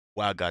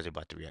Wow, guys, are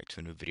about to react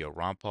to a new video.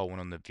 Ron Paul went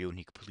on The View and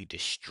he completely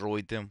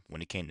destroyed them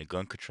when it came to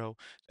gun control.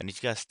 And these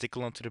guys stick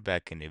along to the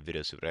back end of the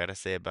video. So what I gotta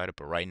say about it.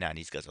 But right now,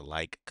 these guys a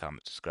like,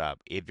 comment, subscribe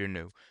if you're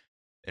new.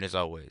 And as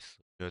always,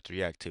 you know what to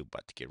react to.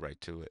 About to get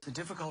right to it. The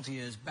difficulty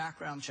is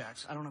background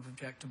checks. I don't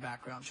object to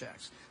background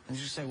checks. And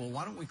you just say, well,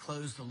 why don't we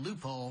close the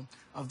loophole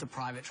of the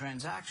private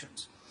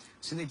transactions?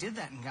 See, they did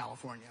that in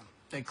California.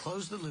 They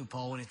closed the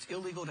loophole, and it's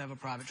illegal to have a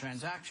private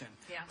transaction.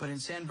 Yeah. But in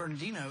San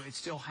Bernardino, it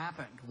still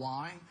happened.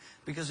 Why?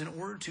 Because in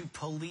order to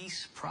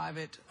police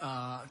private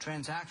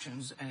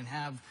transactions and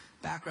have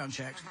background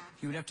checks,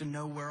 you would have to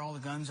know where all the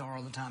guns are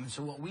all the time. And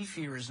so what we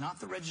fear is not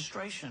the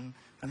registration.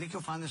 I think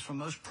you'll find this from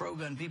most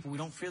pro-gun people. We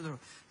don't fear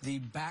the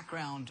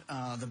background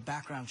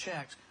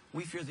checks.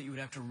 We fear that you would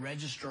have to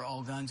register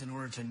all guns in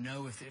order to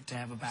know to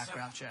have a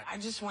background check. I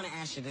just want to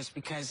ask you this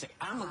because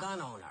I'm a gun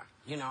owner.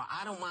 You know,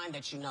 I don't mind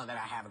that you know that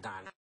I have a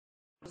gun.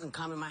 You can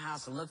come in my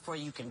house and look for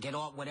you. You can get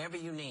all whatever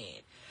you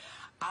need.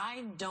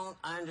 I don't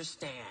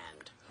understand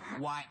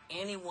why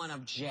anyone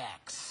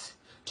objects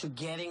to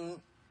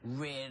getting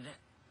rid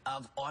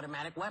of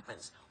automatic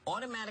weapons.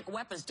 Automatic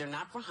weapons, they're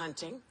not for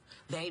hunting.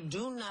 They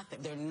do nothing.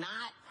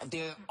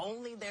 They're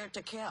only there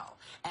to kill.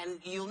 And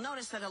you'll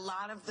notice that a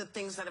lot of the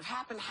things that have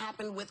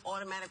happened with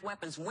automatic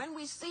weapons. When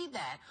we see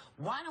that,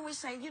 why don't we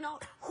say, you know,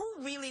 who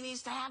really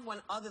needs to have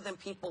one other than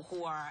people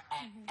who are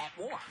at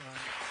war?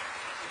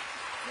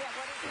 Yeah,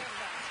 what is that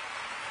about?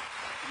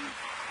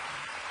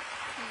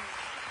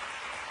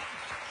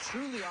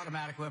 Truly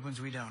automatic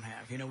weapons we don't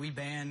have. You know, we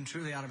banned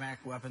truly automatic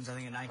weapons, I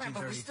think, in 1934.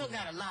 Right, but we still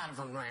got a lot of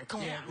them around.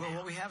 Come on, well, man.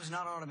 what we have is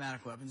not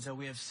automatic weapons, so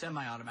we have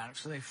semi-automatic.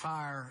 So they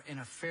fire in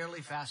a fairly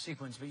fast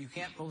sequence, but you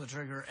can't pull the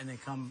trigger and they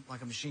come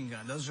like a machine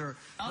gun. Those are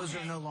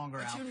no longer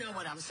out. But you know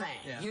what I'm saying.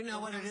 Yeah. You know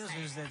what I'm it is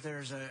saying. is that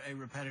there's a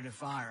repetitive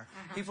fire.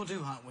 People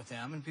do hunt with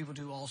them, and people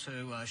do also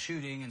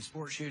shooting and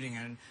sport shooting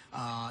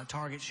and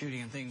target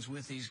shooting and things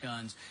with these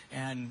guns.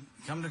 And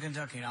come to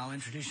Kentucky, and I'll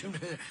introduce you to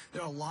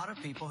there are a lot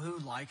of people who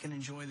like and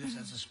enjoy this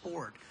as a sport.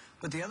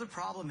 But the other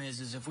problem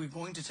is if we're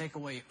going to take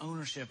away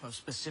ownership of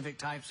specific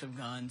types of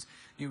guns,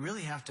 you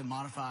really have to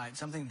modify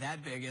something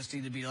that big as to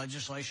either be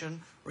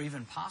legislation or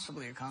even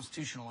possibly a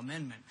constitutional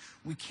amendment.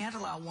 We can't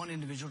allow one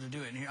individual to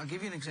do it. And here, I'll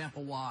give you an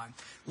example why.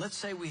 Let's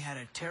say we had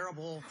a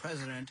terrible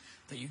president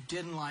that you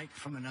didn't like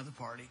from another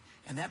party,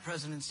 and that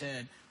president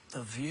said,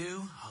 The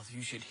View,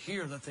 you should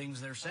hear the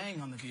things they're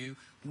saying on The View.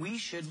 We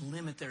should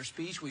limit their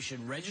speech. We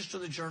should register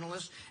the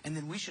journalists, and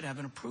then we should have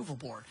an approval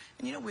board.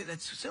 And you know,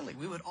 that's silly.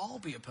 We would all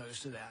be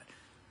opposed to that.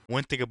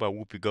 One thing about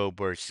Whoopi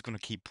Goldberg, she's gonna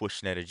keep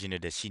pushing that agenda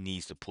that she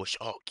needs to push.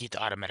 Oh, get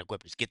the automatic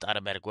weapons, get the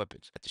automatic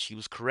weapons. After she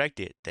was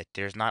corrected that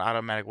there's not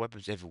automatic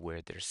weapons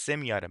everywhere, they're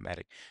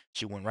semi-automatic.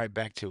 She went right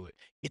back to it.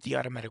 Get the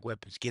automatic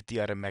weapons, get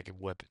the automatic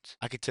weapons.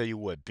 I can tell you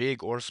what,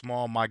 big or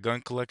small, my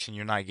gun collection,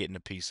 you're not getting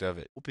a piece of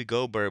it. Whoopi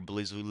Goldberg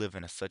believes we live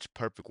in a such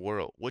perfect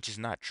world, which is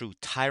not true.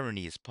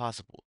 Tyranny is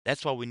possible.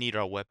 That's why we need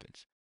our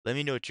weapons. Let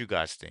me know what you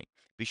guys think.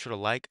 Be sure to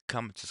like,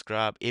 comment,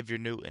 subscribe if you're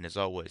new, and as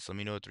always, let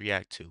me know what to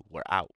react to. We're out.